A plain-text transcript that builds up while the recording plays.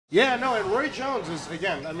Yeah, no, and Roy Jones is,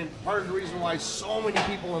 again, I mean, part of the reason why so many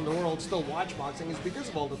people in the world still watch boxing is because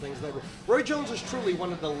of all the things that Roy Jones is truly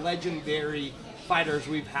one of the legendary fighters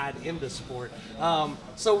we've had in the sport.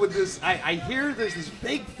 So with this, I hear there's this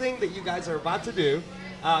big thing that you guys are about to do.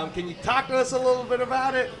 Can you talk to us a little bit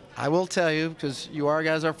about it? I will tell you, because you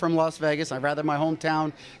guys are from Las Vegas. I'd rather my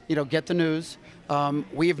hometown, get the news.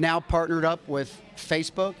 We have now partnered up with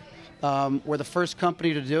Facebook. We're the first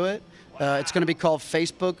company to do it. It's going to be called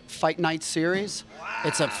Facebook Fight Night Series. Wow.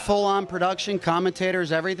 It's a full-on production,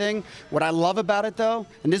 commentators, everything. What I love about it, though,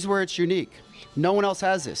 and this is where it's unique, no one else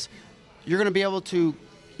has this. You're going to be able to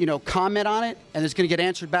comment on it, and it's going to get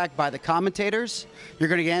answered back by the commentators. You're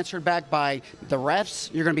going to get answered back by the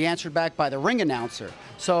refs. You're going to be answered back by the ring announcer.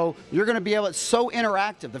 So you're going to be able, it's so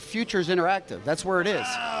interactive. The future is interactive. That's where it is.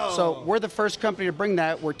 Wow. So we're the first company to bring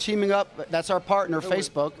that. We're teaming up. That's our partner,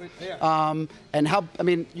 Facebook.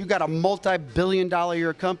 And you got a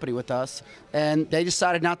multi-billion-dollar-a-year company with us, and they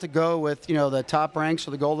decided not to go with, the top ranks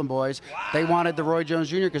or the Golden Boys. Wow. They wanted the Roy Jones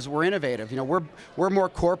Jr. because we're innovative. We're more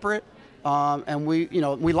corporate. And we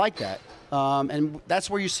like that, and that's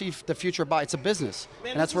where you see the future. It's a business,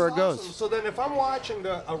 and that's where it goes. So then, if I'm watching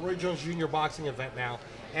a Roy Jones Jr. boxing event now,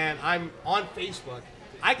 and I'm on Facebook,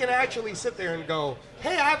 I can actually sit there and go,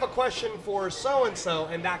 "Hey, I have a question for so and so,"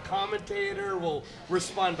 and that commentator will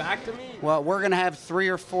respond back to me. Well, we're going to have 3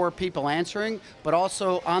 or 4 people answering, but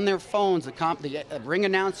also on their phones, the ring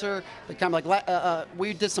announcer,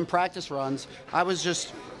 we did some practice runs. I was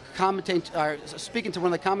just speaking to one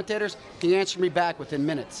of the commentators. He answered me back within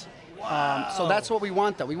minutes. Wow. So that's what we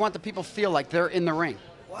want, though. We want the people to feel like they're in the ring.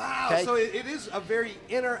 Wow. Okay? So it is a very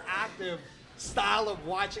interactive style of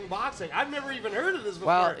watching boxing. I've never even heard of this before.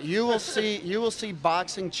 Well, you will see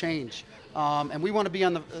boxing change. And we want to be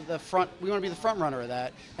on the front. We want to be the front runner of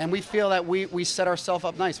that, and we feel that we set ourselves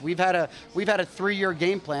up nice. We've had a 3-year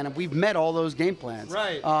game plan, and we've met all those game plans.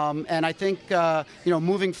 Right. And I think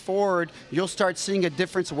moving forward, you'll start seeing a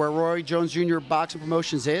difference where Roy Jones Jr. Boxing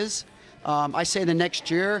Promotions is. I say the next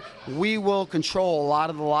year we will control a lot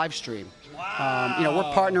of the live stream. Wow.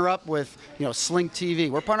 We're partner up with Slink TV.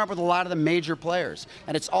 We're partner up with a lot of the major players,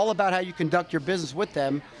 and it's all about how you conduct your business with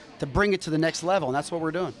them to bring it to the next level, and that's what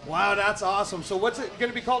we're doing. Wow, that's awesome. So what's it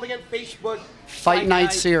going to be called again? Facebook Fight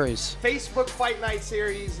Night Series. Facebook Fight Night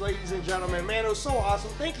Series, ladies and gentlemen. Man, it was so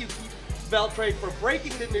awesome. Thank you, Veltre, for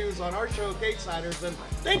breaking the news on our show, Cagesiders, and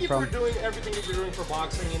thank you for doing everything that you're doing for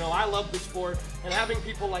boxing. I love the sport, and having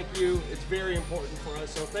people like you, it's very important for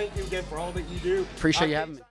us. So thank you again for all that you do. Appreciate you having me.